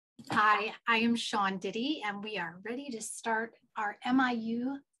Hi, I am Sean Diddy, and we are ready to start our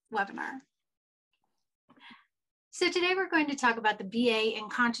MIU webinar. So today we're going to talk about the BA in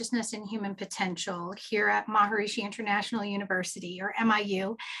Consciousness and Human Potential here at Maharishi International University, or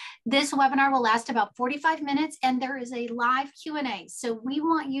MIU. This webinar will last about 45 minutes, and there is a live Q&A. So we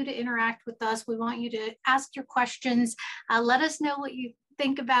want you to interact with us. We want you to ask your questions. Let us know what you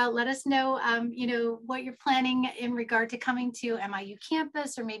think about. Let us know, what you're planning in regard to coming to MIU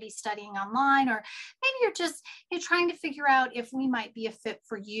campus, or maybe studying online, or maybe you're trying to figure out if we might be a fit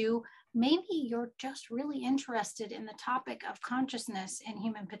for you. Maybe you're just really interested in the topic of consciousness and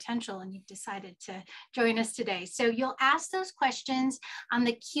human potential, and you've decided to join us today. So you'll ask those questions on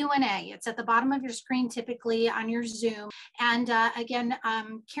the Q&A. It's at the bottom of your screen, typically on your Zoom. And again,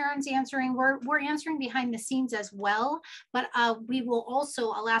 Karen's answering. We're answering behind the scenes as well, but I'll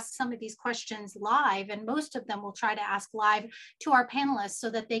ask some of these questions live, and most of them we'll try to ask live to our panelists so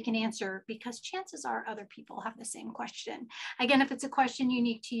that they can answer, because chances are other people have the same question. Again, if it's a question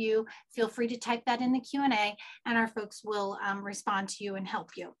unique to you, feel free to type that in the Q&A, and our folks will respond to you and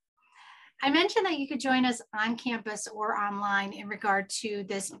help you. I mentioned that you could join us on campus or online in regard to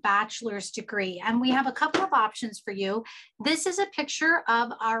this bachelor's degree, and we have a couple of options for you. This is a picture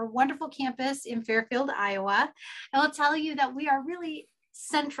of our wonderful campus in Fairfield, Iowa. I'll tell you that we are really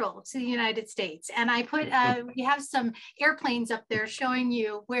central to the United States. And I put, we have some airplanes up there showing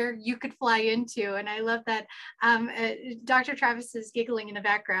you where you could fly into. And I love that Dr. Travis is giggling in the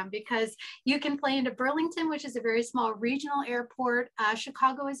background, because you can fly into Burlington, which is a very small regional airport.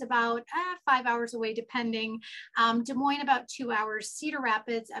 Chicago is about 5 hours away, depending. Des Moines, about 2 hours. Cedar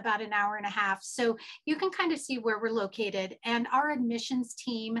Rapids, about an hour and a half. So you can kind of see where we're located. And our admissions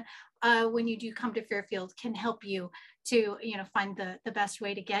team, when you do come to Fairfield, can help you to find the best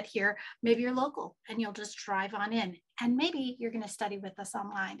way to get here. Maybe you're local and you'll just drive on in, and maybe you're going to study with us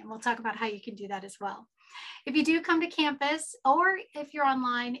online, and we'll talk about how you can do that as well. If you do come to campus, or if you're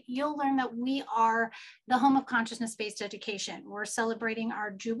online, you'll learn that we are the home of consciousness-based education. We're celebrating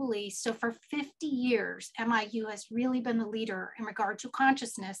our Jubilee. So for 50 years, MIU has really been the leader in regard to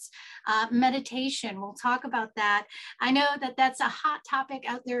consciousness, meditation. We'll talk about that. I know that that's a hot topic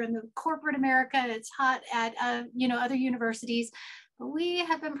out there in the corporate America. It's hot at other universities. We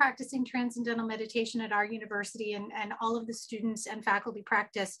have been practicing transcendental meditation at our university, and all of the students and faculty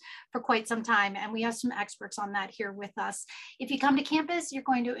practice for quite some time. And we have some experts on that here with us. If you come to campus, you're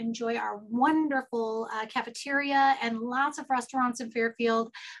going to enjoy our wonderful cafeteria and lots of restaurants in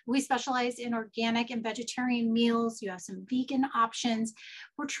Fairfield. We specialize in organic and vegetarian meals. You have some vegan options.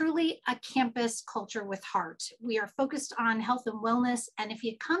 We're truly a campus culture with heart. We are focused on health and wellness. And if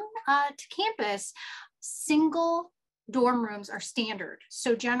you come to campus, single dorm rooms are standard.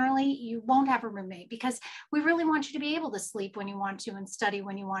 So generally you won't have a roommate, because we really want you to be able to sleep when you want to and study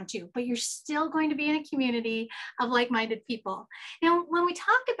when you want to, but you're still going to be in a community of like-minded people. Now, when we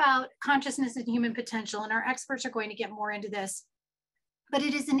talk about consciousness and human potential, and our experts are going to get more into this, but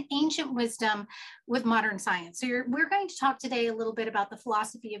it is an ancient wisdom with modern science. So we're going to talk today a little bit about the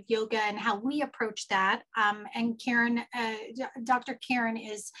philosophy of yoga and how we approach that. And Karen, Dr. Karen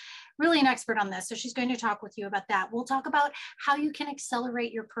is really an expert on this. So she's going to talk with you about that. We'll talk about how you can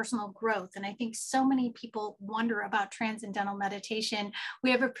accelerate your personal growth. And I think so many people wonder about transcendental meditation. We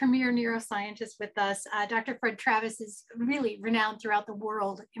have a premier neuroscientist with us. Dr. Fred Travis is really renowned throughout the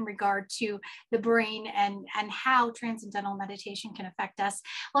world in regard to the brain and how transcendental meditation can affect us.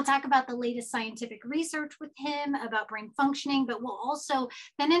 We'll talk about the latest scientific research with him about brain functioning, but we'll also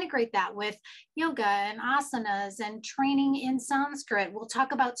then integrate that with yoga and asanas and training in Sanskrit. We'll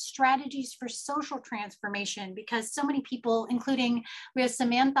talk about strategies for social transformation, because so many people, including, we have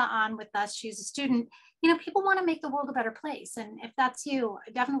Samantha on with us, she's a student, people want to make the world a better place. And if that's you,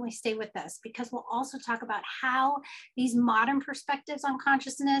 definitely stay with us, because we'll also talk about how these modern perspectives on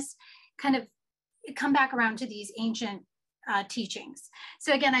consciousness kind of come back around to these ancient teachings.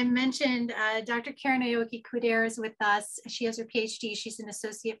 So again, I mentioned Dr. Karen Aoki-Kuder is with us. She has her PhD. She's an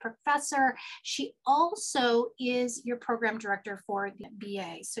associate professor. She also is your program director for the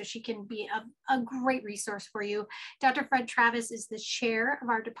BA. So she can be a great resource for you. Dr. Fred Travis is the chair of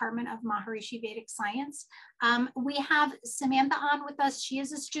our Department of Maharishi Vedic Science. We have Samantha on with us. She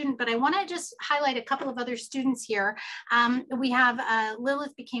is a student, but I want to just highlight a couple of other students here. We have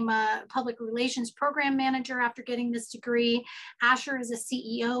Lilith became a public relations program manager after getting this degree. Asher is a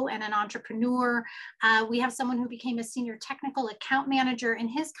CEO and an entrepreneur. We have someone who became a senior technical account manager, and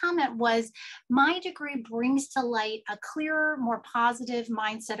his comment was, my degree brings to light a clearer, more positive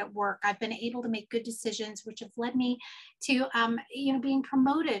mindset at work. I've been able to make good decisions, which have led me to being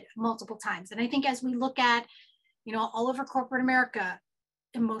promoted multiple times. And I think as we look at all over corporate America,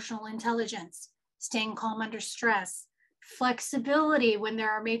 emotional intelligence, staying calm under stress, flexibility when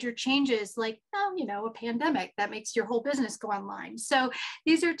there are major changes like, a pandemic that makes your whole business go online. So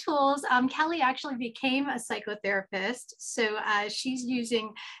these are tools. Kelly actually became a psychotherapist. So she's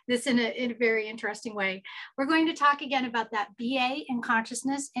using this in a very interesting way. We're going to talk again about that BA in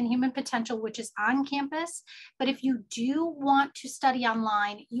Consciousness and Human Potential, which is on campus. But if you do want to study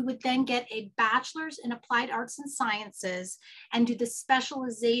online, you would then get a bachelor's in Applied Arts and Sciences and do the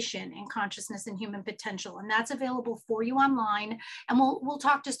specialization in Consciousness and Human Potential. And that's available for you online. And we'll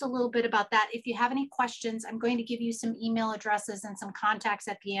talk just a little bit about that. If you have any questions, I'm going to give you some email addresses and some contacts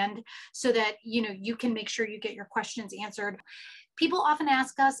at the end so that you can make sure you get your questions answered. People often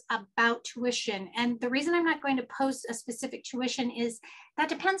ask us about tuition, and the reason I'm not going to post a specific tuition is that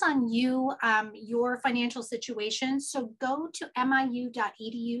depends on you, your financial situation. So go to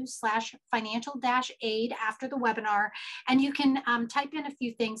miu.edu/financial-aid after the webinar, and you can type in a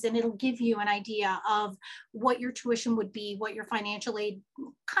few things and it'll give you an idea of what your tuition would be, what your financial aid,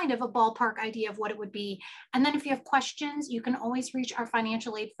 kind of a ballpark idea of what it would be. And then if you have questions, you can always reach our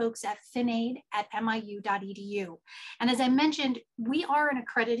financial aid folks at finaid@miu.edu. And as I mentioned, we are an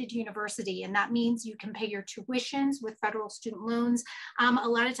accredited university, and that means you can pay your tuitions with federal student loans. A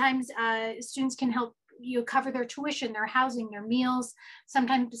lot of times students can help you cover their tuition, their housing, their meals.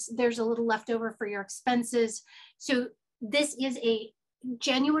 Sometimes there's a little left over for your expenses. So this is a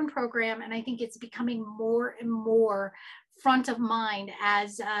genuine program, and I think it's becoming more and more front of mind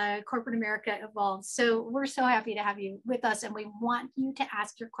as corporate America evolves. So we're so happy to have you with us, and we want you to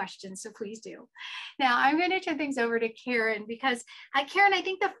ask your questions, so please do. Now I'm going to turn things over to Karen, because Karen, I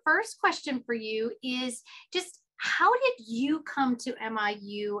think the first question for you is just, how did you come to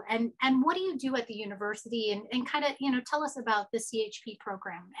MIU, and what do you do at the university, and kind of, tell us about the CHP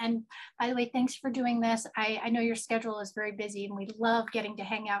program. And by the way, thanks for doing this. I know your schedule is very busy, and we love getting to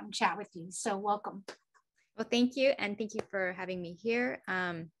hang out and chat with you. So welcome. Well, thank you. And thank you for having me here.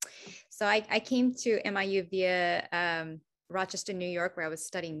 So I came to MIU via Rochester, New York, where I was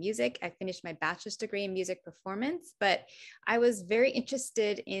studying music. I finished my bachelor's degree in music performance, but I was very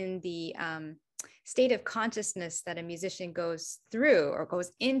interested in the state of consciousness that a musician goes through or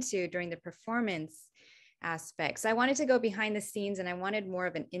goes into during the performance aspect. So I wanted to go behind the scenes, and I wanted more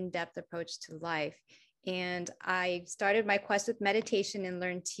of an in-depth approach to life. And I started my quest with meditation and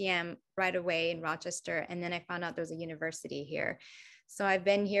learned TM right away in Rochester. And then I found out there was a university here. So I've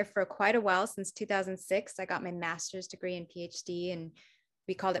been here for quite a while, since 2006. I got my master's degree and PhD, and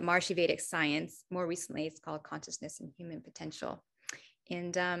we called it Maharishi Vedic Science. More recently, it's called Consciousness and Human Potential.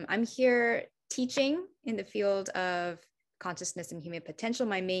 And I'm here teaching in the field of consciousness and human potential.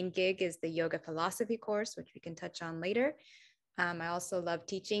 My main gig is the yoga philosophy course, which we can touch on later. I also love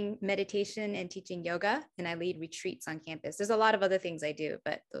teaching meditation and teaching yoga, and I lead retreats on campus. There's a lot of other things I do,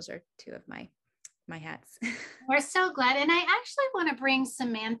 but those are two of my hats. We're so glad. And I actually want to bring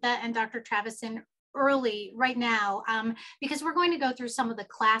Samantha and Dr. Travis in early right now, because we're going to go through some of the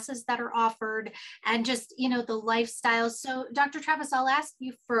classes that are offered and just, the lifestyle. So Dr. Travis, I'll ask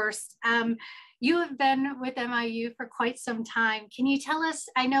you first. You have been with MIU for quite some time. Can you tell us,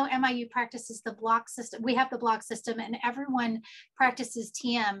 I know MIU practices the block system. We have the block system, and everyone practices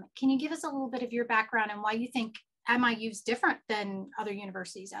TM. Can you give us a little bit of your background and why you think MIU is different than other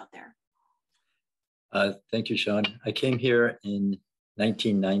universities out there? Thank you, Sean. I came here in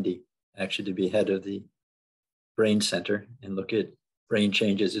 1990, actually, to be head of the Brain Center and look at brain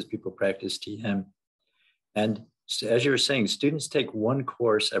changes as people practice TM. And as you were saying, students take one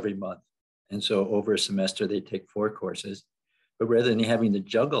course every month. And so over a semester, they take 4 courses. But rather than having to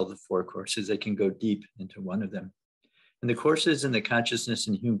juggle the 4 courses, they can go deep into one of them. And the courses in the consciousness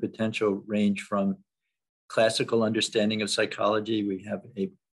and human potential range from classical understanding of psychology. We have a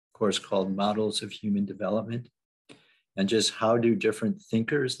course called Models of Human Development, and just how do different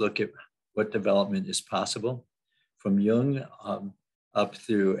thinkers look at what development is possible, from Jung up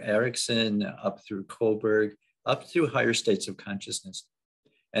through Erickson, up through Kohlberg, up through higher states of consciousness.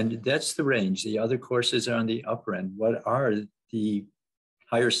 And that's the range. The other courses are on the upper end. What are the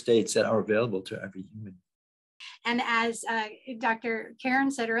higher states that are available to every human? And as Dr. Karen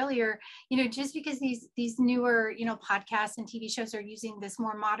said earlier, just because these newer, podcasts and TV shows are using this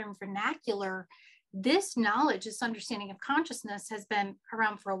more modern vernacular, this knowledge, this understanding of consciousness has been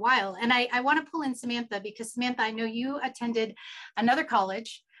around for a while. And I want to pull in Samantha, because Samantha, I know you attended another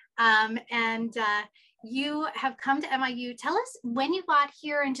college, and you have come to MIU. Tell us when you got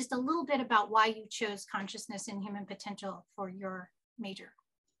here and just a little bit about why you chose consciousness and human potential for your major.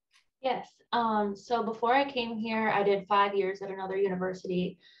 Yes. So before I came here, I did 5 years at another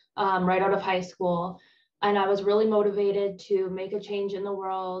university right out of high school. And I was really motivated to make a change in the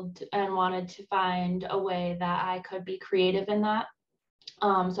world and wanted to find a way that I could be creative in that.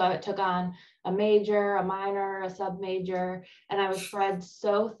 So I took on a major, a minor, a sub-major, and I was spread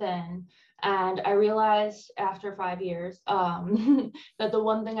so thin. And I realized after 5 years that the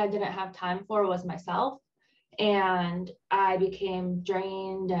one thing I didn't have time for was myself. And I became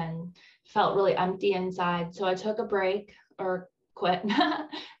drained and felt really empty inside. So I took a break or quit.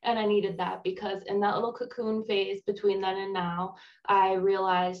 And I needed that because in that little cocoon phase between then and now, I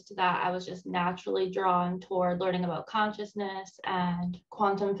realized that I was just naturally drawn toward learning about consciousness and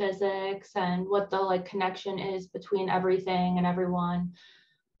quantum physics and what the like connection is between everything and everyone.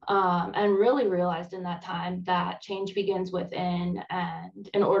 And really realized in that time that change begins within. And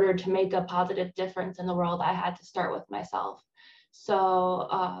in order to make a positive difference in the world, I had to start with myself. So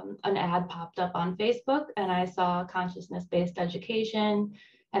an ad popped up on Facebook and I saw consciousness-based education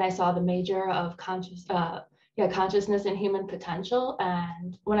and I saw the major of consciousness and human potential.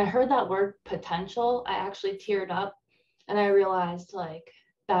 And when I heard that word potential, I actually teared up and I realized like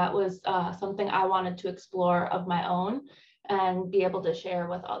that was something I wanted to explore of my own and be able to share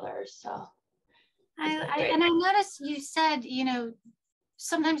with others. So I noticed you said,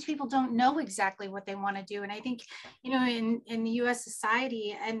 sometimes people don't know exactly what they want to do. And I think, in the US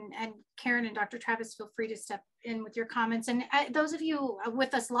society, and Karen and Dr. Travis, feel free to step in with your comments. And those of you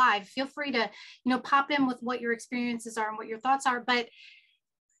with us live, feel free to, pop in with what your experiences are and what your thoughts are. But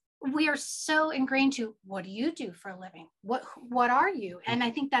we are so ingrained to, what do you do for a living? What are you? And I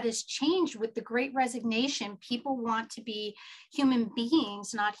think that has changed with the Great Resignation. People want to be human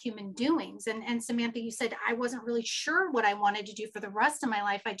beings, not human doings. And Samantha, you said, I wasn't really sure what I wanted to do for the rest of my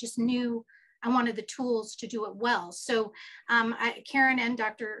life. I just knew I wanted the tools to do it well. So Karen and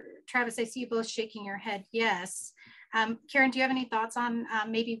Dr. Travis, I see you both shaking your head. Yes. Karen, do you have any thoughts on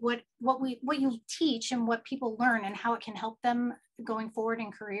maybe what you teach and what people learn and how it can help them going forward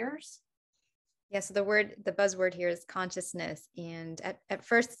in careers? Yeah, so the buzzword here is consciousness. And at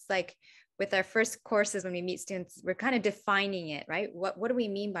first, it's like with our first courses, when we meet students, we're kind of defining it, right? What do we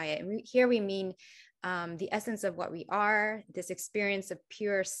mean by it? And here we mean the essence of what we are, this experience of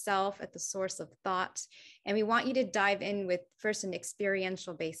pure self at the source of thought. And we want you to dive in with first an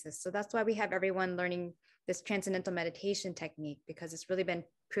experiential basis. So that's why we have everyone learning this transcendental meditation technique, because it's really been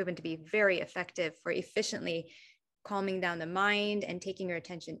proven to be very effective for efficiently calming down the mind and taking your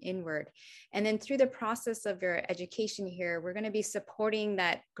attention inward. And then through the process of your education here, we're going to be supporting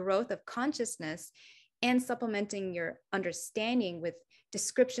that growth of consciousness and supplementing your understanding with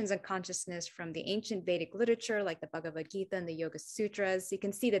descriptions of consciousness from the ancient Vedic literature, like the Bhagavad Gita and the Yoga Sutras. You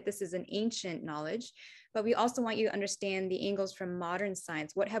can see that this is an ancient knowledge, but we also want you to understand the angles from modern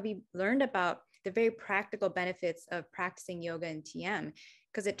science. What have we learned about the very practical benefits of practicing yoga and TM?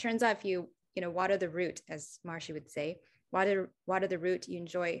 Because it turns out if you water the root, as Marcy would say, water the root, you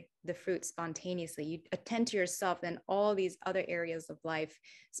enjoy the fruit spontaneously. You attend to yourself, then all these other areas of life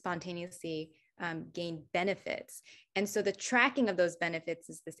spontaneously gain benefits. And so the tracking of those benefits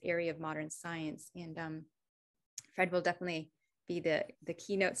is this area of modern science. And Fred will definitely be the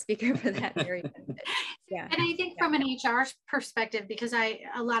keynote speaker for that area. Yeah. And I think from an HR perspective, because a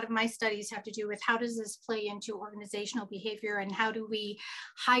lot of my studies have to do with how does this play into organizational behavior and how do we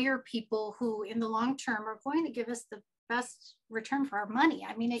hire people who in the long term are going to give us the best return for our money.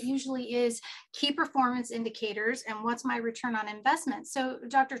 I mean, it usually is key performance indicators and what's my return on investment. So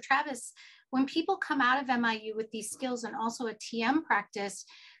Dr. Travis, when people come out of MIU with these skills and also a TM practice,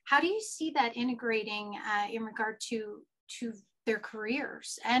 how do you see that integrating in regard to their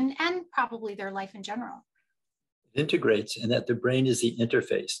careers and probably their life in general? It integrates in that the brain is the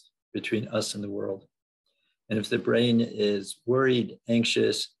interface between us and the world. And if the brain is worried,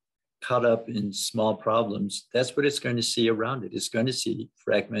 anxious, caught up in small problems, that's what it's going to see around it. It's going to see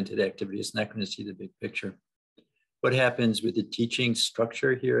fragmented activity. It's not going to see the big picture. What happens with the teaching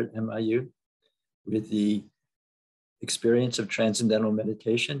structure here at MIU, with the experience of transcendental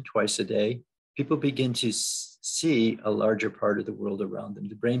meditation twice a day, people begin to see a larger part of the world around them.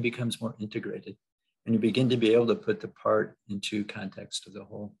 The brain becomes more integrated, and you begin to be able to put the part into context of the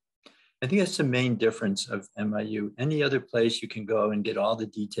whole. I think that's the main difference of MIU. Any other place you can go and get all the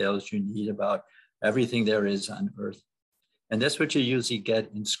details you need about everything there is on earth. And that's what you usually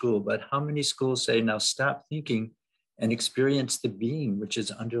get in school. But how many schools say, now stop thinking and experience the being which is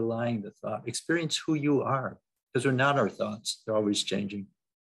underlying the thought. Experience who you are, because we're not our thoughts. They're always changing.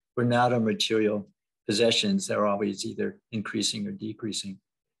 We're not our material possessions. They're always either increasing or decreasing.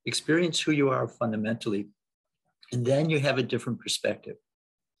 Experience who you are fundamentally, and then you have a different perspective.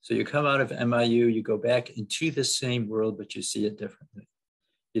 So you come out of MIU, you go back into the same world, but you see it differently.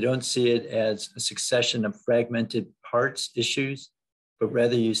 You don't see it as a succession of fragmented parts, issues, but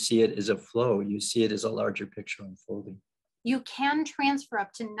rather you see it as a flow. You see it as a larger picture unfolding. You can transfer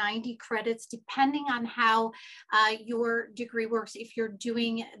up to 90 credits depending on how your degree works. If you're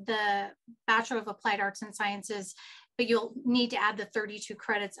doing the Bachelor of Applied Arts and Sciences, but you'll need to add the 32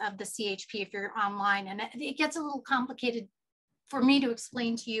 credits of the CHP if you're online. And it gets a little complicated for me to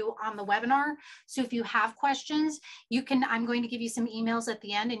explain to you on the webinar. So if you have questions, you can, I'm going to give you some emails at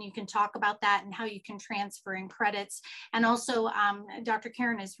the end and you can talk about that and how you can transfer in credits. And also Dr.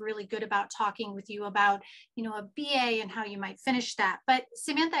 Karen is really good about talking with you about, you know, a BA and how you might finish that. But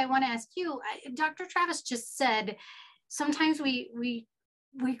Samantha, I want to ask you, Dr. Travis just said, sometimes we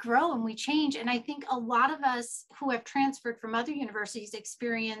grow and we change. And I think a lot of us who have transferred from other universities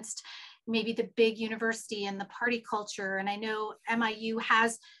experienced maybe the big university and the party culture. And I know MIU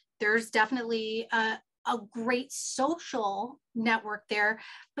has, there's definitely a great social network there,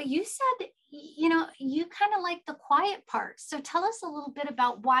 but you said, you know, you kind of like the quiet part. So tell us a little bit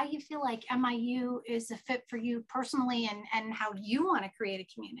about why you feel like MIU is a fit for you personally and how you want to create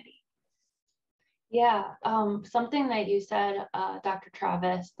a community. Yeah, something that you said, Dr.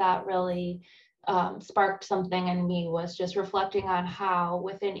 Travis, that really sparked something in me was just reflecting on how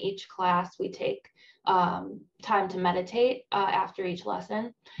within each class we take time to meditate after each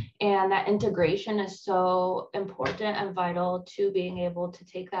lesson. And that integration is so important and vital to being able to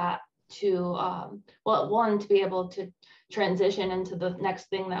take that to, well, one, to be able to transition into the next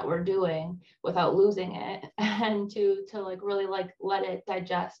thing that we're doing without losing it, and to like really like let it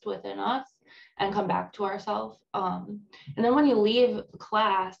digest within us and come back to ourselves. And then when you leave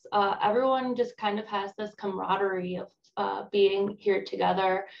class, everyone just kind of has this camaraderie of being here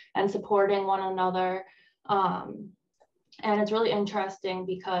together and supporting one another. And it's really interesting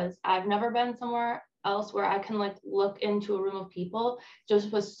because I've never been somewhere else where I can like look into a room of people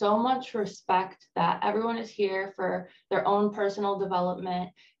just with so much respect that everyone is here for their own personal development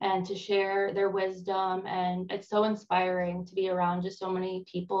and to share their wisdom. And it's so inspiring to be around just so many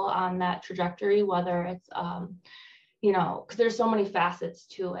people on that trajectory, whether it's you know, because there's so many facets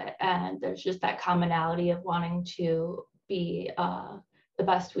to it, and there's just that commonality of wanting to be the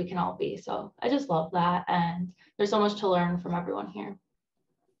best we can all be. So I just love that, and there's so much to learn from everyone here.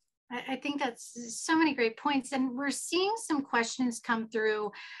 I think that's so many great points. And we're seeing some questions come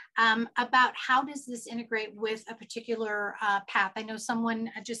through about how does this integrate with a particular path. I know someone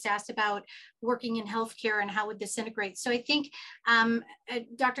just asked about working in healthcare and how would this integrate. So I think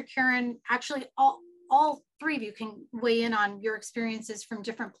Dr. Karen, actually all three of you can weigh in on your experiences from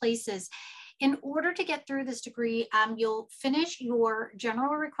different places. In order to get through this degree, you'll finish your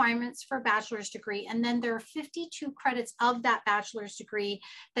general requirements for a bachelor's degree, and then there are 52 credits of that bachelor's degree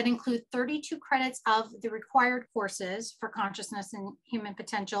that include 32 credits of the required courses for consciousness and human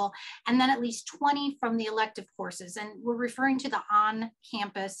potential, and then at least 20 from the elective courses. And we're referring to the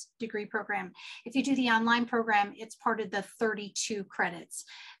on-campus degree program. If you do the online program, it's part of the 32 credits.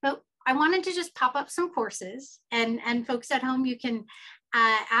 But I wanted to just pop up some courses, and folks at home, you can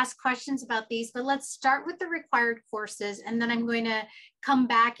ask questions about these, but let's start with the required courses, and then I'm going to come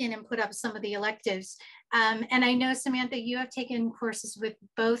back in and put up some of the electives. And I know, Samantha, you have taken courses with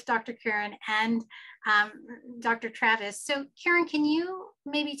both Dr. Karen and Dr. Travis. So Karen, can you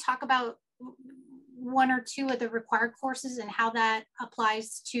maybe talk about one or two of the required courses and how that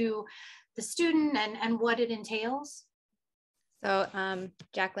applies to the student and what it entails? So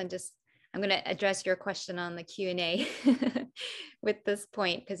Jacqueline, I'm going to address your question on the Q&A with this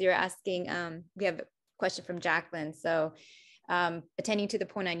point, because you're asking, we have a question from Jacqueline. So attending to the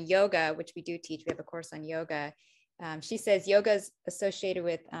point on yoga, which we do teach, we have a course on yoga. She says yoga is associated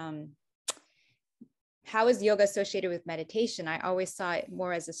with, how is yoga associated with meditation? I always saw it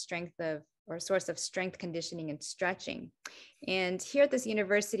more as a strength of, or a source of strength conditioning and stretching. And here at this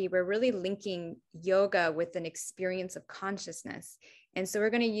university, we're really linking yoga with an experience of consciousness. And so we're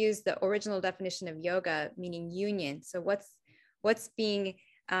going to use the original definition of yoga, meaning union. So what's being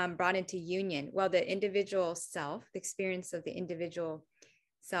brought into union? Well, the individual self, the experience of the individual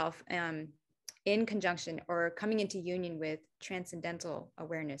self in conjunction or coming into union with transcendental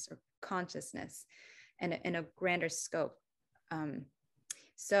awareness or consciousness and in a grander scope.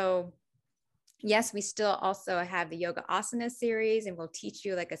 So yes, we still also have the yoga asana series, and we'll teach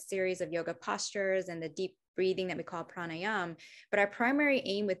you like a series of yoga postures and the deep breathing that we call pranayama. But our primary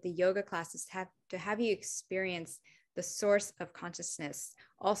aim with the yoga class is to have you experience the source of consciousness,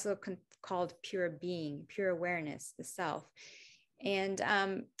 also called pure being, pure awareness, the self. And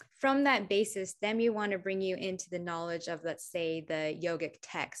from that basis, then we want to bring you into the knowledge of, let's say, the yogic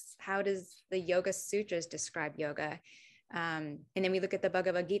texts. How does the Yoga Sutras describe yoga? And then we look at the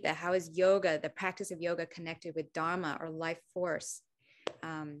Bhagavad Gita. How is yoga, the practice of yoga, connected with Dharma or life force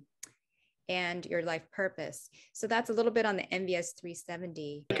and your life purpose? So that's a little bit on the MVS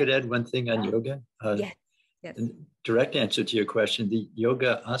 370. I could add one thing on yoga. Yes. Yes. Direct answer to your question, the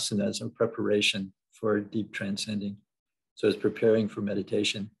yoga asanas are preparation for deep transcending. So it's preparing for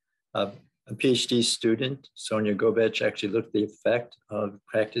meditation. A PhD student, Sonia Gobech, actually looked at the effect of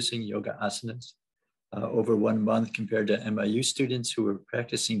practicing yoga asanas over 1 month compared to MIU students who were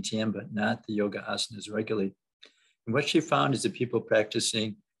practicing TM but not the yoga asanas regularly. And what she found is that people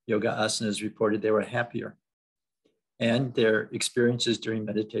practicing yoga asanas reported they were happier, and their experiences during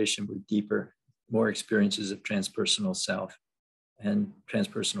meditation were deeper, more experiences of transpersonal self and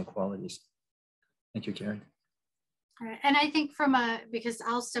transpersonal qualities. Thank you, Karen. All right. And I think because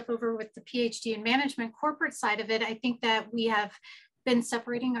I'll step over with the PhD in management corporate side of it, I think that we have been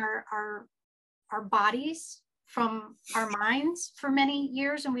separating our bodies from our minds for many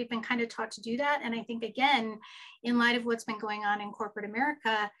years, and we've been kind of taught to do that. And I think, again, in light of what's been going on in corporate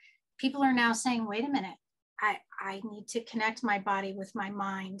America, people are now saying, wait a minute, I need to connect my body with my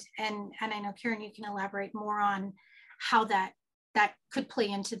mind. And I know, Karen, you can elaborate more on how that could play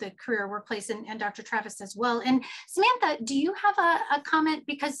into the career workplace, and Dr. Travis as well. And Samantha, do you have a comment?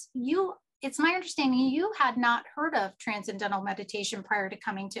 Because it's my understanding you had not heard of transcendental meditation prior to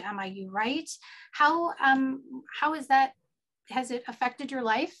coming to MIU, right? How is that, has it affected your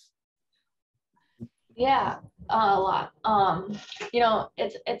life? Yeah, a lot.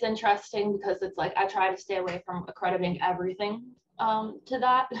 It's interesting because it's like I try to stay away from accrediting everything to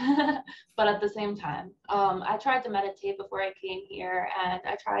that, but at the same time, I tried to meditate before I came here, and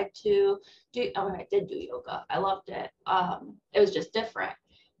I tried to I did do yoga. I loved it. It was just different.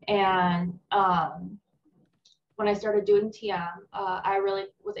 And when I started doing TM, I really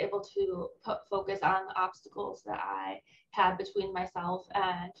was able to focus on the obstacles that I had between myself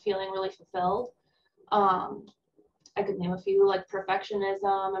and feeling really fulfilled. I could name a few, like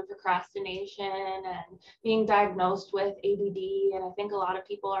perfectionism and procrastination and being diagnosed with ADD. And I think a lot of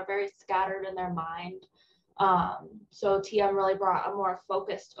people are very scattered in their mind. So TM really brought a more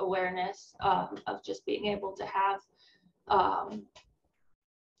focused awareness of just being able to have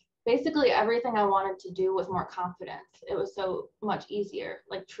basically everything I wanted to do with more confidence. It was so much easier,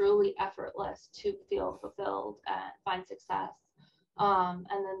 like truly effortless to feel fulfilled and find success. And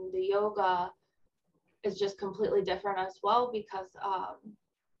then the yoga is just completely different as well, because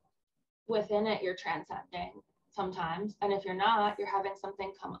within it you're transcending sometimes, and if you're not, you're having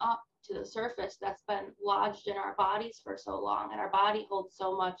something come up to the surface that's been lodged in our bodies for so long, and our body holds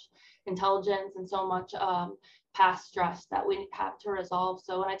so much intelligence and so much past stress that we have to resolve.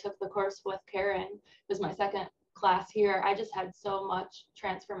 So when I took the course with Karen, it was my second class here, I just had so much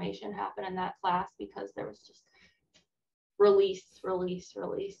transformation happen in that class, because there was just release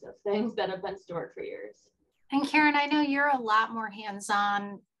of things that have been stored for years. And Karen, I know you're a lot more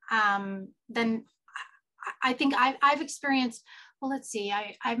hands-on than I think I've experienced. Well, let's see,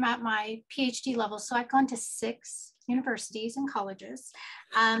 I'm at my PhD level, so I've gone to 6 universities and colleges,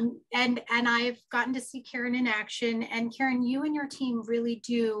 and I've gotten to see Karen in action. And Karen, you and your team really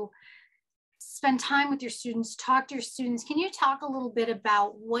do spend time with your students, talk to your students. Can you talk a little bit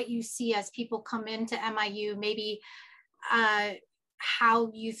about what you see as people come into MIU, maybe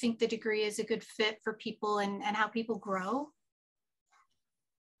how you think the degree is a good fit for people, and how people grow?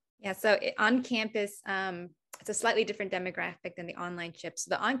 Yeah, so on campus, it's a slightly different demographic than the online CHP. So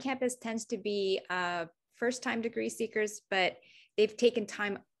the on-campus tends to be first-time degree seekers, but they've taken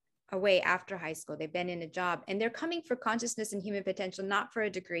time away after high school. They've been in a job, and they're coming for consciousness and human potential, not for a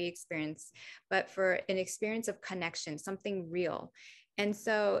degree experience, but for an experience of connection, something real. And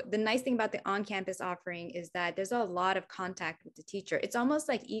so the nice thing about the on-campus offering is that there's a lot of contact with the teacher. It's almost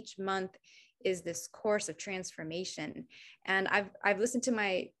like each month is this course of transformation. And I've listened to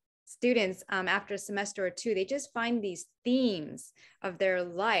my students after a semester or two, they just find these themes of their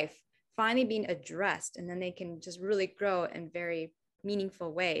life finally being addressed, and then they can just really grow in very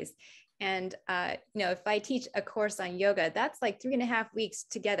meaningful ways. And if I teach a course on yoga, that's like 3.5 weeks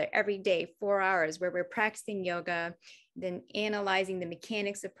together every day, 4 hours, where we're practicing yoga, then analyzing the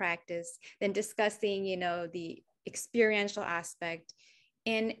mechanics of practice, then discussing, the experiential aspect.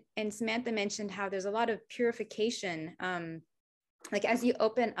 And Samantha mentioned how there's a lot of purification. Like as you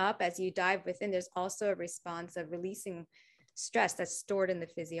open up, as you dive within, there's also a response of releasing stress that's stored in the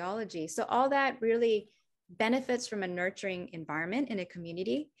physiology. So all that really benefits from a nurturing environment in a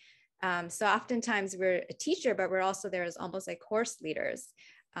community. So oftentimes we're a teacher, but we're also there as almost like course leaders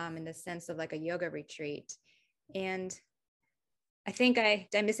in the sense of like a yoga retreat. And did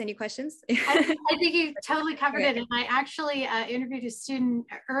I miss any questions? I think you totally covered Okay. it. And I actually interviewed a student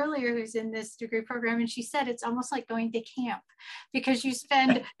earlier who's in this degree program, and she said it's almost like going to camp because you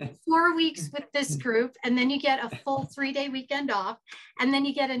spend 4 weeks with this group, and then you get a full 3-day weekend off, and then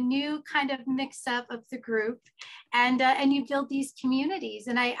you get a new kind of mix up of the group, and you build these communities.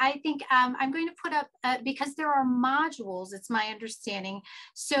 And I think I'm going to put up, because there are modules, it's my understanding,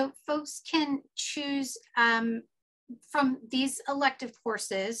 so folks can choose from these elective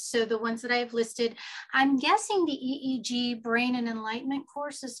courses. So the ones that I have listed, I'm guessing the EEG Brain and Enlightenment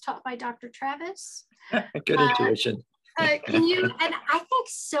course is taught by Dr. Travis. Good intuition. Can you, and I think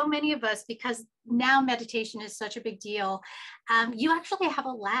so many of us, because now meditation is such a big deal, you actually have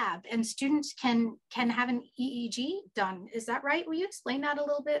a lab and students can have an EEG done. Is that right? Will you explain that a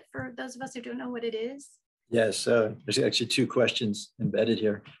little bit for those of us who don't know what it is? Yes, there's actually 2 questions embedded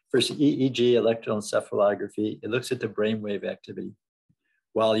here. First, EEG, electroencephalography, it looks at the brainwave activity.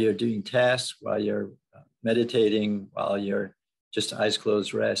 While you're doing tasks, while you're meditating, while you're just eyes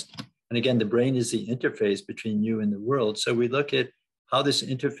closed rest. And again, the brain is the interface between you and the world. So we look at how this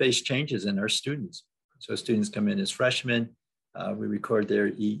interface changes in our students. So students come in as freshmen, we record their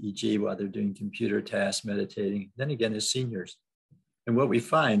EEG while they're doing computer tasks, meditating, then again as seniors. And what we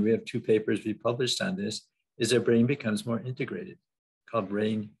find, we have 2 papers we published on this, is their brain becomes more integrated, called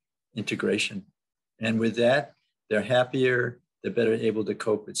brain integration. And with that, they're happier, they're better able to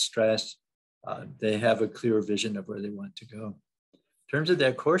cope with stress, they have a clearer vision of where they want to go. In terms of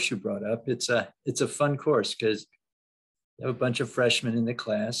that course you brought up, it's a fun course because you have a bunch of freshmen in the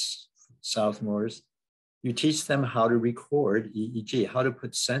class, sophomores. You teach them how to record EEG, how to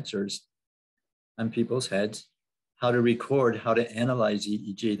put sensors on people's heads, how to record, how to analyze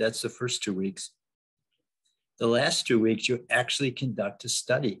EEG. That's the first 2 weeks. The last 2 weeks, you actually conduct a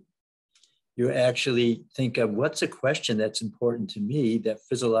study. You actually think of what's a question that's important to me that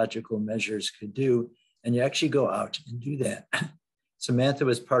physiological measures could do, and you actually go out and do that. Samantha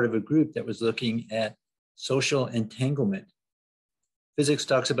was part of a group that was looking at social entanglement. Physics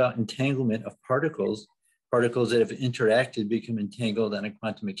talks about entanglement of particles. Particles that have interacted become entangled on a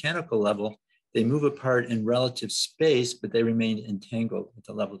quantum mechanical level. They move apart in relative space, but they remain entangled at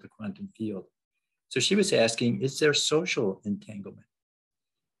the level of the quantum field. So she was asking, is there social entanglement?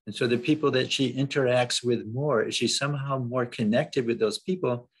 And so the people that she interacts with more, is she somehow more connected with those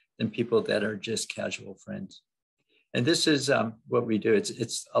people than people that are just casual friends? And this is what we do.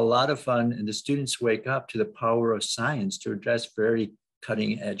 It's a lot of fun, and the students wake up to the power of science to address very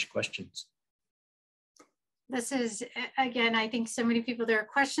cutting edge questions. This is, again, I think so many people, there are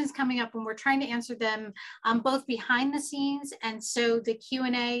questions coming up and we're trying to answer them both behind the scenes. And so the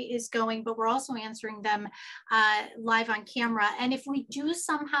Q&A is going, but we're also answering them live on camera. And if we do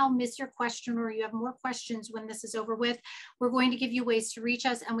somehow miss your question or you have more questions when this is over with, we're going to give you ways to reach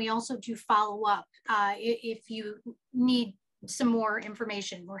us. And we also do follow up if you need some more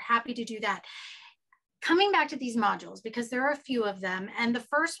information. We're happy to do that. Coming back to these modules, because there are a few of them. And the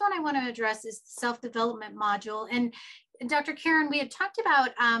first one I want to address is the self-development module. And Dr. Karen, we had talked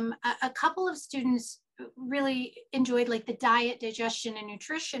about a couple of students really enjoyed like the diet, digestion, and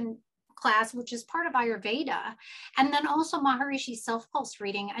nutrition class, which is part of Ayurveda. And then also Maharishi's self-pulse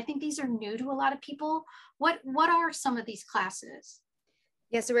reading. I think these are new to a lot of people. What are some of these classes?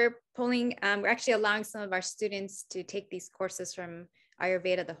 Yeah, so we're actually allowing some of our students to take these courses from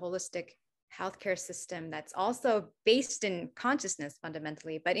Ayurveda, the holistic healthcare system that's also based in consciousness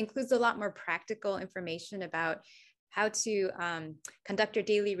fundamentally, but includes a lot more practical information about how to conduct your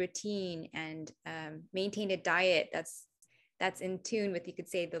daily routine and maintain a diet that's in tune with, you could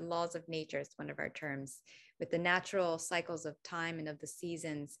say, the laws of nature is one of our terms, with the natural cycles of time and of the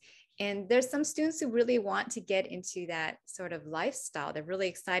seasons. And there's some students who really want to get into that sort of lifestyle. They're really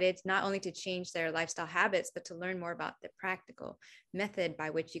excited not only to change their lifestyle habits, but to learn more about the practical method by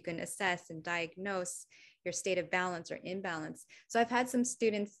which you can assess and diagnose your state of balance or imbalance. So I've had some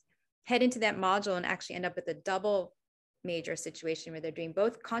students head into that module and actually end up with a double major situation where they're doing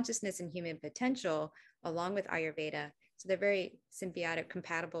both consciousness and human potential along with Ayurveda. So they're very symbiotic,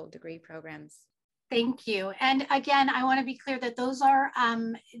 compatible degree programs. Thank you. And again, I want to be clear that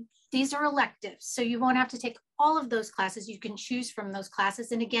these are electives. So you won't have to take all of those classes. You can choose from those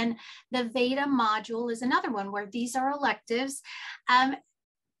classes. And again, the Veda module is another one where these are electives.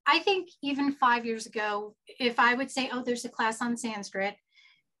 I think even 5 years ago, if I would say, oh, there's a class on Sanskrit,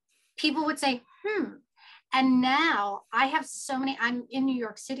 people would say, And now I have so many, I'm in New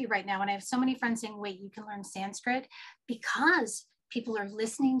York City right now, and I have so many friends saying, wait, you can learn Sanskrit, because people are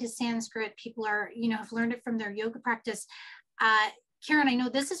listening to Sanskrit. People are, have learned it from their yoga practice. Karen, I know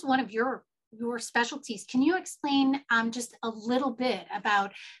this is one of your your specialties. Can you explain just a little bit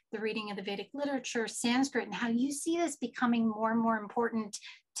about the reading of the Vedic literature, Sanskrit, and how you see this becoming more and more important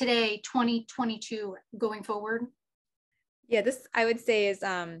today, 2022, going forward? Yeah, this I would say is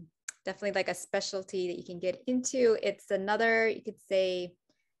definitely like a specialty that you can get into. It's another, you could say,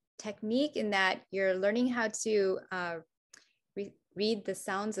 technique in that you're learning how to read the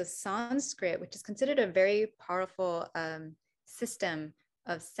sounds of Sanskrit, which is considered a very powerful system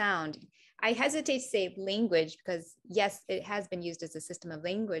of sound. I hesitate to say language because yes, it has been used as a system of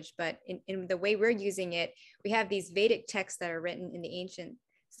language, but in the way we're using it, we have these Vedic texts that are written in the ancient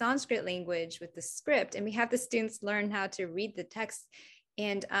Sanskrit language with the script, and we have the students learn how to read the text,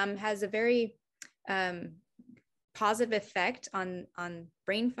 and has a very positive effect on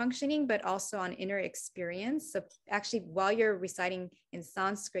brain functioning, but also on inner experience. So actually, while you're reciting in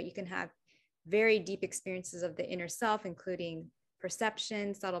Sanskrit, you can have very deep experiences of the inner self, including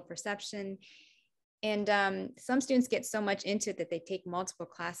perception, subtle perception. And some students get so much into it that they take multiple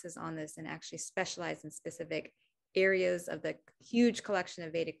classes on this and actually specialize in specific areas of the huge collection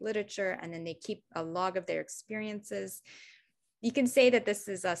of Vedic literature, and then they keep a log of their experiences. You can say that this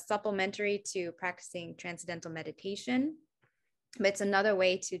is a supplementary to practicing transcendental meditation, but it's another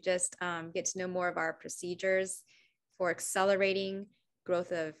way to just get to know more of our procedures for accelerating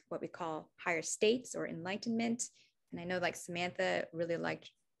growth of what we call higher states or enlightenment. And I know like Samantha really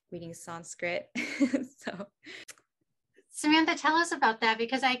liked reading Sanskrit. So Samantha, tell us about that,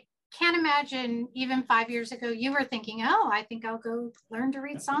 because I can't imagine even 5 years ago you were thinking, oh, I think I'll go learn to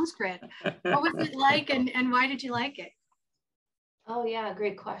read Sanskrit. What was it like, and why did you like it? Oh yeah,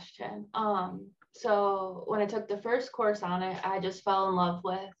 great question. So when I took the first course on it, I just fell in love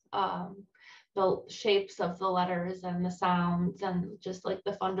with the shapes of the letters and the sounds and just like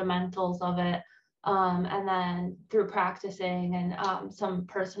the fundamentals of it. And then through practicing and some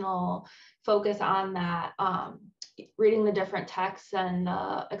personal focus on that, reading the different texts and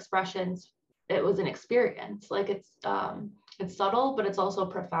expressions, it was an experience. Like it's subtle, but it's also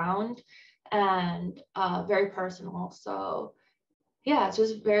profound and very personal. So yeah, it's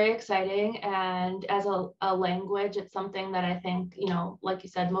just very exciting. And as a language, it's something that I think, you know, like you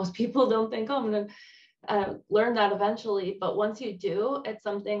said, most people don't think, oh, I'm going to learn that eventually. But once you do, it's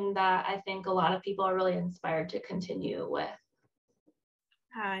something that I think a lot of people are really inspired to continue with.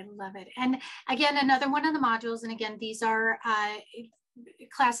 I love it. And again, another one of the modules, and again, these are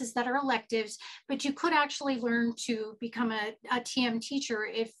classes that are electives, but you could actually learn to become a TM teacher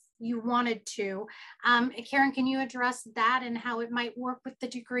if you wanted to. Karen, can you address that and how it might work with the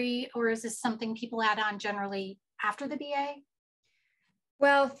degree, or is this something people add on generally after the BA?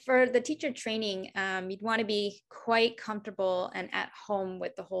 Well, for the teacher training, you'd want to be quite comfortable and at home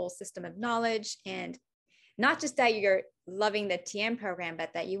with the whole system of knowledge, and not just that you're loving the TM program,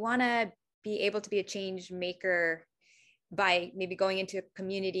 but that you want to be able to be a change maker by maybe going into a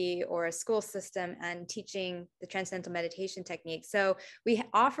community or a school system and teaching the transcendental meditation technique. So we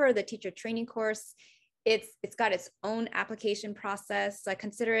offer the teacher training course. It's got its own application process. So I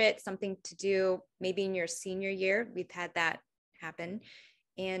consider it something to do maybe in your senior year. We've had that happen.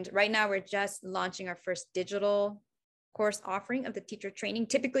 And right now we're just launching our first digital course offering of the teacher training.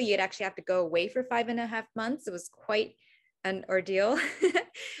 Typically you'd actually have to go away for 5.5 months. It was quite an ordeal,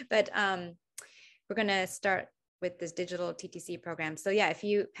 but we're gonna start with this digital TTC program. So yeah, if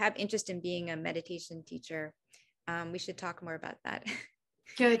you have interest in being a meditation teacher, we should talk more about that.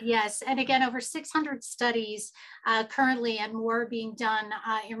 Good, yes. And again, over 600 studies currently, and more being done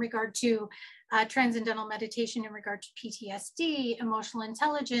in regard to transcendental meditation, in regard to PTSD, emotional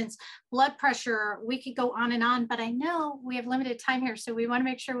intelligence, blood pressure. We could go on and on, but I know we have limited time here, so we want to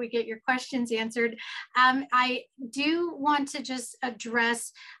make sure we get your questions answered. I do want to just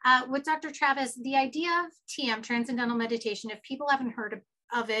address with Dr. Travis, the idea of TM, transcendental meditation. If people haven't heard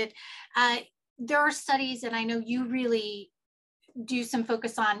of it, there are studies, and I know you really do some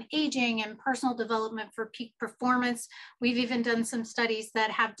focus on aging and personal development for peak performance. We've even done some studies that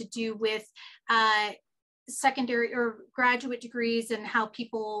have to do with secondary or graduate degrees and how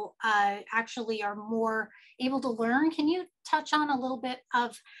people actually are more able to learn. Can you touch on a little bit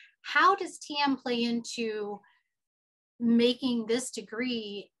of how does TM play into making this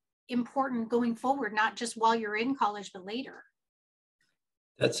degree important going forward, not just while you're in college, but later?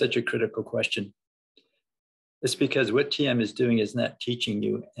 That's such a critical question. It's because what TM is doing is not teaching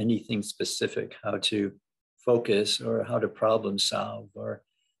you anything specific, how to focus or how to problem solve or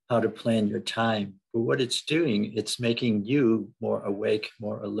how to plan your time. But what it's doing, it's making you more awake,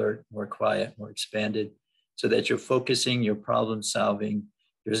 more alert, more quiet, more expanded, so that you're focusing, you're problem solving,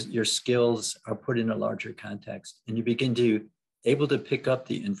 your skills are put in a larger context, and you begin to able to pick up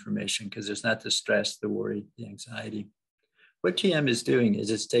the information because there's not the stress, the worry, the anxiety. What TM is doing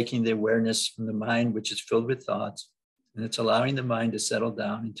is it's taking the awareness from the mind, which is filled with thoughts, and it's allowing the mind to settle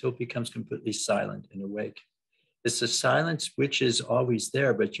down until it becomes completely silent and awake. It's a silence which is always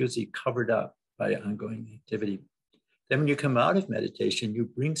there, but usually covered up by ongoing activity. Then when you come out of meditation, you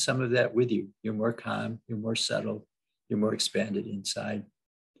bring some of that with you. You're more calm, you're more settled, you're more expanded inside.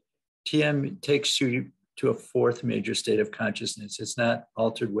 TM takes you to a fourth major state of consciousness. It's not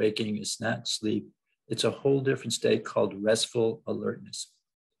altered waking, it's not sleep. It's a whole different state called restful alertness.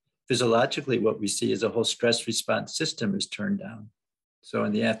 Physiologically, what we see is a whole stress response system is turned down. So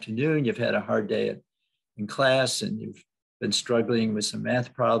in the afternoon, you've had a hard day in class and you've been struggling with some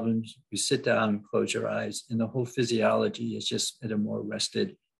math problems. You sit down, close your eyes, and the whole physiology is just at a more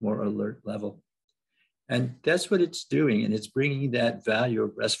rested, more alert level. And that's what it's doing. And it's bringing that value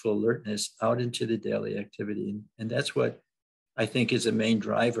of restful alertness out into the daily activity. And that's what I think is a main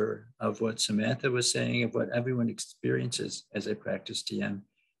driver of what Samantha was saying, of what everyone experiences as they practice TM.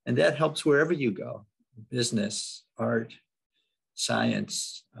 And that helps wherever you go, business, art,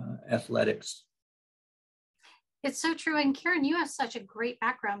 science, athletics. It's so true. And Karen, you have such a great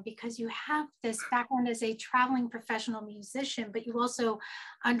background because you have this background as a traveling professional musician, but you also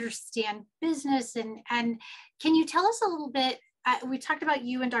understand business. And can you tell us a little bit, we talked about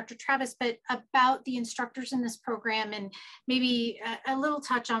you and Dr. Travis, but about the instructors in this program and maybe a little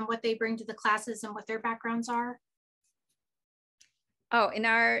touch on what they bring to the classes and what their backgrounds are? Oh, in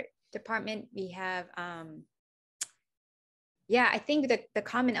our department, we have, I think the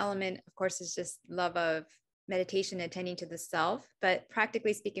common element, of course, is just love of meditation, attending to the self, but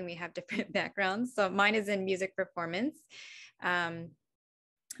practically speaking, we have different backgrounds. So mine is in music performance,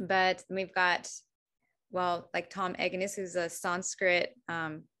 but we've got, like Tom Agnes, who's a Sanskrit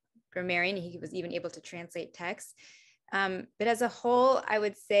grammarian. He was even able to translate text. But as a whole, I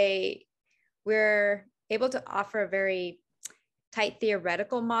would say we're able to offer a very tight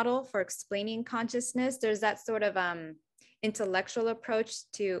theoretical model for explaining consciousness. There's that sort of intellectual approach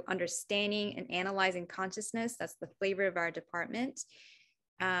to understanding and analyzing consciousness. That's the flavor of our department.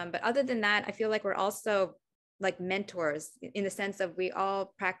 But other than that, I feel like we're also like mentors in the sense of we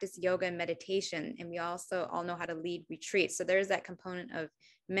all practice yoga and meditation, and we also all know how to lead retreats. So there's that component of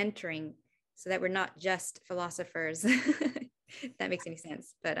mentoring so that we're not just philosophers. If that makes any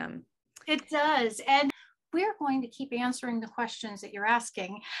sense. But it does. And we're going to keep answering the questions that you're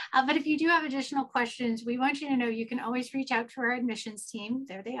asking. But if you do have additional questions, we want you to know you can always reach out to our admissions team.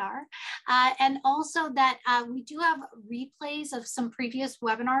 There they are. And also that we do have replays of some previous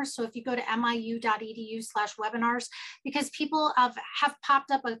webinars. So if you go to miu.edu/webinars, because people have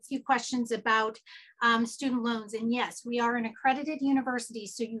popped up a few questions about student loans. And yes, we are an accredited university,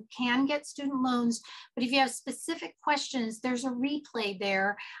 so you can get student loans. But if you have specific questions, there's a replay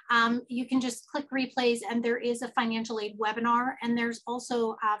there. You can just click replays, and there is a financial aid webinar, and there's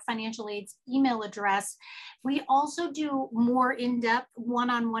also financial aid's email address. We also do more in-depth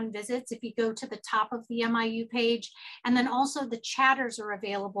one-on-one visits if you go to the top of the MIU page, and then also the chatters are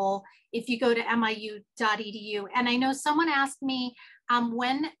available if you go to miu.edu. And I know someone asked me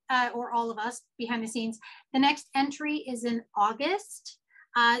when, or all of us behind the scenes, the next entry is in August.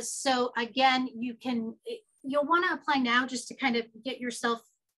 So again, you'll want to apply now just to kind of get yourself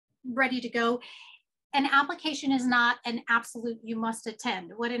ready to go. An application is not an absolute you must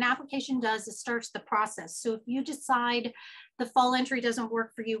attend. What an application does is starts the process. So if you decide the fall entry doesn't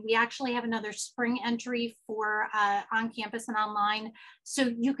work for you, we actually have another spring entry for on campus and online. So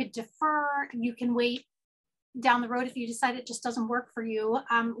you could defer, you can wait down the road if you decide it just doesn't work for you.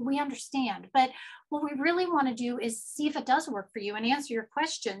 We understand, but what we really want to do is see if it does work for you and answer your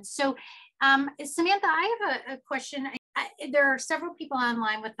questions. So Samantha, I have a question. There are several people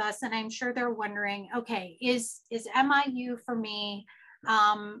online with us, and I'm sure they're wondering, okay, is MIU for me?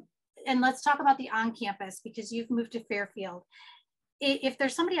 And let's talk about the on-campus, because you've moved to Fairfield. If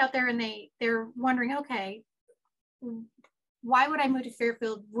there's somebody out there and they're wondering, okay, why would I move to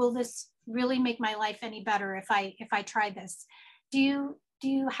Fairfield? Will this really make my life any better if I try this? Do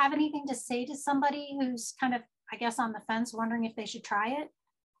you have anything to say to somebody who's kind of, I guess, on the fence, wondering if they should try it?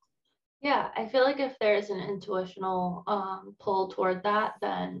 Yeah, I feel like if there's an intuitional pull toward that,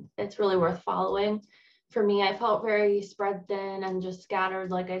 then it's really worth following. For me, I felt very spread thin and just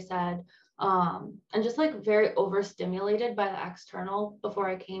scattered, like I said, and just like very overstimulated by the external before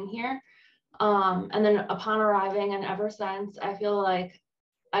I came here. And then upon arriving, and ever since, I feel like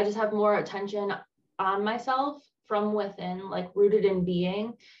I just have more attention on myself from within, like rooted in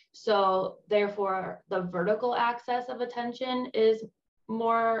being. So therefore, the vertical axis of attention is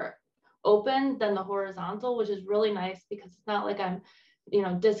more open than the horizontal, which is really nice because it's not like I'm, you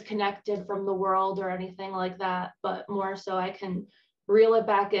know, disconnected from the world or anything like that, but more so I can reel it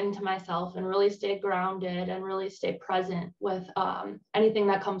back into myself and really stay grounded and really stay present with anything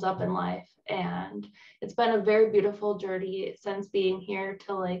that comes up in life. And it's been a very beautiful journey since being here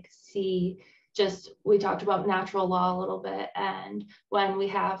to like see, just, we talked about natural law a little bit, and when we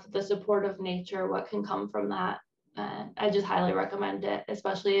have the support of nature, what can come from that. I just highly recommend it,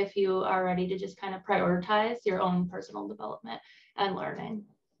 especially if you are ready to just kind of prioritize your own personal development and learning.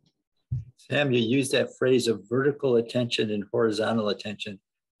 Sam, you used that phrase of vertical attention and horizontal attention.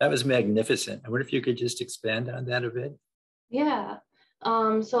 That was magnificent. I wonder if you could just expand on that a bit. Yeah.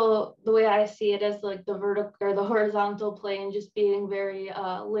 So the way I see it is like the vertical or the horizontal plane just being very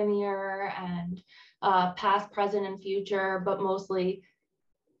linear and past, present, and future, but mostly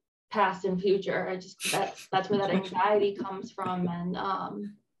past and future. I just, that's where that anxiety comes from, and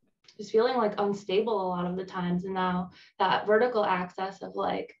just feeling like unstable a lot of the times. And now that vertical access of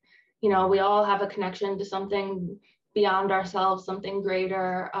like, you know, we all have a connection to something beyond ourselves, something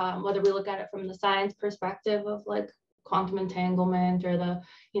greater, whether we look at it from the science perspective of like quantum entanglement or the,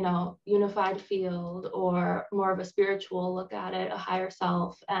 you know, unified field, or more of a spiritual look at it, a higher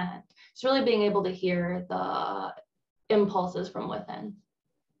self, and it's really being able to hear the impulses from within.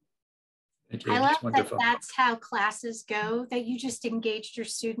 Thank you. I love That's wonderful. that's how classes go, that you just engaged your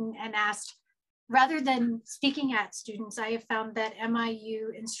student and asked, rather than speaking at students. I have found that MIU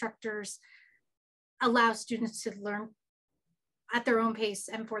instructors allow students to learn at their own pace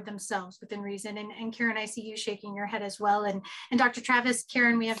and for themselves within reason. And Karen, I see you shaking your head as well. And Dr. Travis,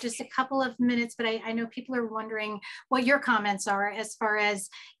 Karen, we have just a couple of minutes, but I know people are wondering what your comments are as far as,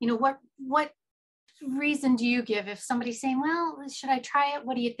 you know, what reason do you give if somebody's saying, well, should I try it?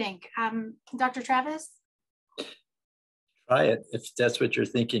 What do you think? Dr. Travis? Try it if that's what you're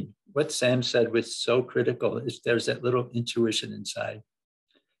thinking. What Sam said was so critical is there's that little intuition inside,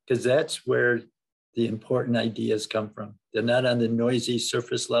 because that's where the important ideas come from. They're not on the noisy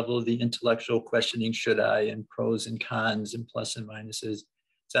surface level of the intellectual questioning, should I, and pros and cons and plus and minuses.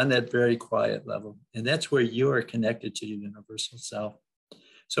 It's on that very quiet level. And that's where you are connected to your universal self.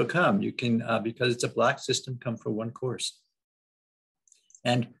 So come, you can, because it's a block system, come for one course.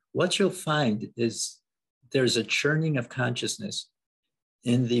 And what you'll find is there's a churning of consciousness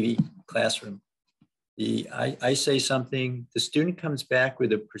in the classroom. I say something, the student comes back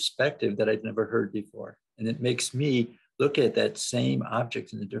with a perspective that I've never heard before. And it makes me look at that same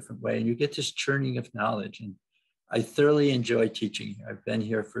object in a different way. And you get this churning of knowledge. And I thoroughly enjoy teaching here. I've been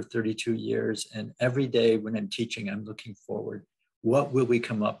here for 32 years. And every day when I'm teaching, I'm looking forward. What will we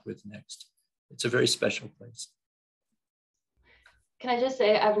come up with next? It's a very special place. Can I just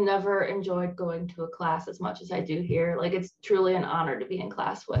say, I've never enjoyed going to a class as much as I do here. Like, it's truly an honor to be in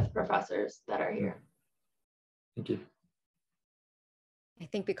class with professors that are here. Thank you. I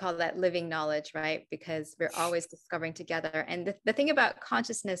think we call that living knowledge, right? Because we're always discovering together. And the thing about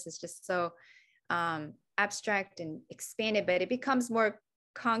consciousness is just so abstract and expanded, but it becomes more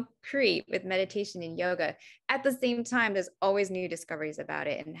concrete with meditation and yoga. At the same time, there's always new discoveries about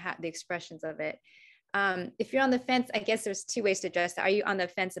it and the expressions of it. If you're on the fence, I guess there's two ways to address that. Are you on the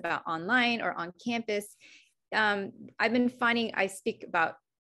fence about online or on campus? I've been finding I speak about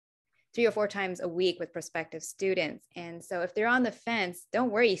 3 or 4 times a week with prospective students. And so if they're on the fence, don't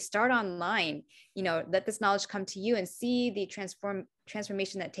worry, start online, you know, let this knowledge come to you and see the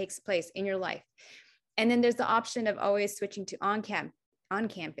transformation that takes place in your life. And then there's the option of always switching to on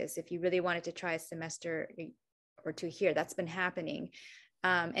campus if you really wanted to try a semester or 2 here. That's been happening.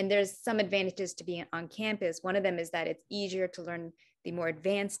 And there's some advantages to being on campus. One of them is that it's easier to learn the more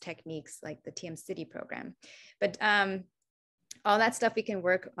advanced techniques like the TM City program. But all that stuff we can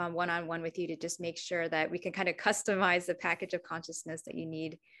work one-on-one with you to just make sure that we can kind of customize the package of consciousness that you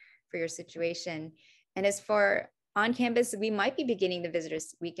need for your situation. And as for on campus, we might be beginning the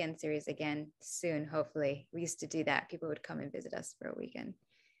Visitors Weekend series again soon, hopefully. We used to do that. People would come and visit us for a weekend.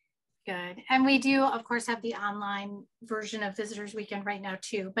 Good. And we do, of course, have the online version of Visitors Weekend right now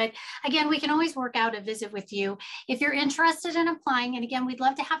too. But again, we can always work out a visit with you. If you're interested in applying, and again, we'd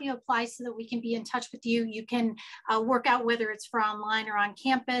love to have you apply so that we can be in touch with you. You can work out whether it's for online or on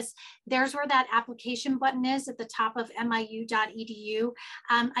campus. There's where that application button is at the top of miu.edu.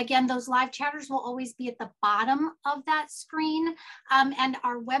 Again, those live chatters will always be at the bottom of that screen. And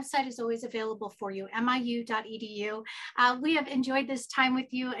our website is always available for you, miu.edu. We have enjoyed this time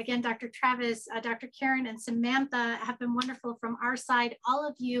with you. Again, Dr. Dr. Travis, Dr. Karen, and Samantha have been wonderful from our side. All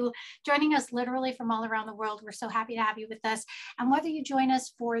of you joining us literally from all around the world. We're so happy to have you with us. And whether you join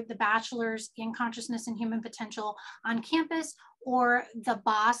us for the Bachelor's in Consciousness and Human Potential on campus, or the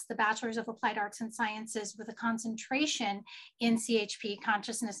BOSS, the Bachelor's of Applied Arts and Sciences with a concentration in CHP,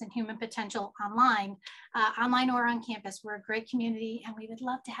 Consciousness and Human Potential online or on campus. We're a great community and we would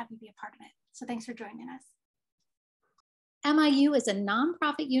love to have you be a part of it. So thanks for joining us. MIU is a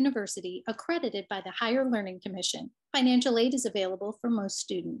nonprofit university accredited by the Higher Learning Commission. Financial aid is available for most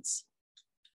students.